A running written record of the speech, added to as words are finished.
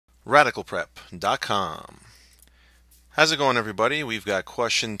radicalprep.com. How's it going, everybody? We've got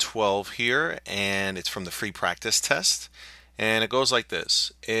question 12 here, and it's from the free practice test. And it goes like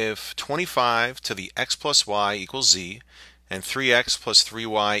this. If 25 to the x plus y equals z, and 3x plus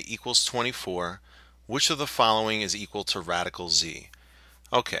 3y equals 24, which of the following is equal to radical z?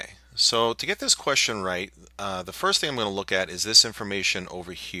 Okay, so to get this question right, the first thing I'm going to look at is this information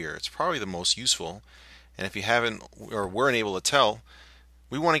over here. It's probably the most useful, and if you haven't or weren't able to tell,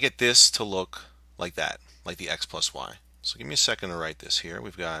 we want to get this to look like that, like the x plus y. So give me a second to write this here.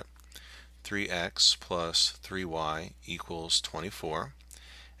 We've got 3x plus 3y equals 24.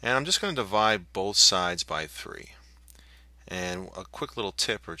 And I'm just going to divide both sides by 3. And a quick little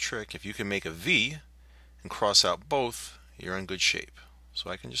tip or trick, if you can make a v and cross out both, you're in good shape. So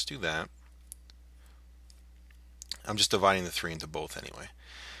I can just do that. I'm just dividing the 3 into both anyway.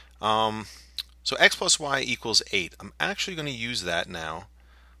 So x plus y equals 8. I'm actually going to use that now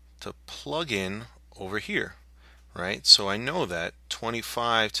to plug in over here, right? So I know that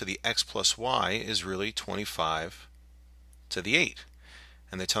 25 to the x plus y is really 25 to the 8.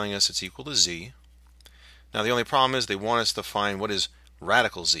 And they're telling us it's equal to z. Now the only problem is they want us to find what is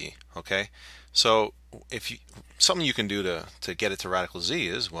radical z, okay? So something you can do to get it to radical z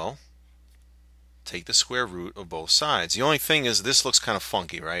is, well, take the square root of both sides. The only thing is this looks kind of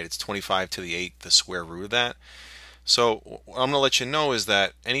funky, right? It's 25 to the 8, the square root of that. So what I'm going to let you know is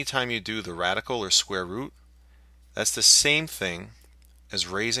that anytime you do the radical or square root, that's the same thing as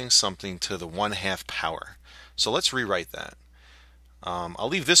raising something to the 1/2 power. So let's rewrite that. I'll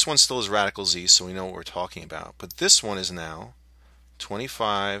leave this one still as radical z so we know what we're talking about. But this one is now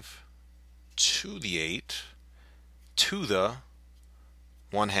 25 to the 8 to the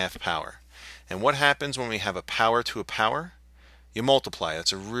 1/2 power. And what happens when we have a power to a power? You multiply.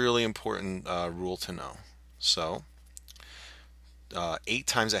 That's a really important rule to know. So 8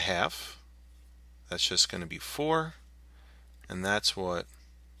 times 1/2, that's just going to be 4, and that's what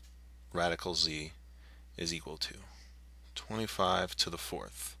radical z is equal to. 25 to the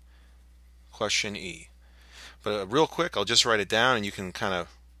 4th. Question E. But real quick, I'll just write it down and you can kind of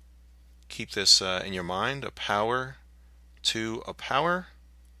keep this in your mind. A power to a power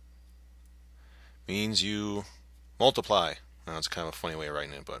means you multiply. Now, that's kind of a funny way of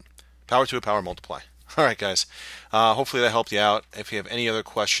writing it, but power to a power, multiply. All right, guys. Hopefully that helped you out. If you have any other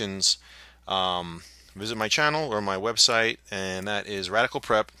questions, visit my channel or my website, and that is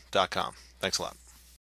radicalprep.com. Thanks a lot.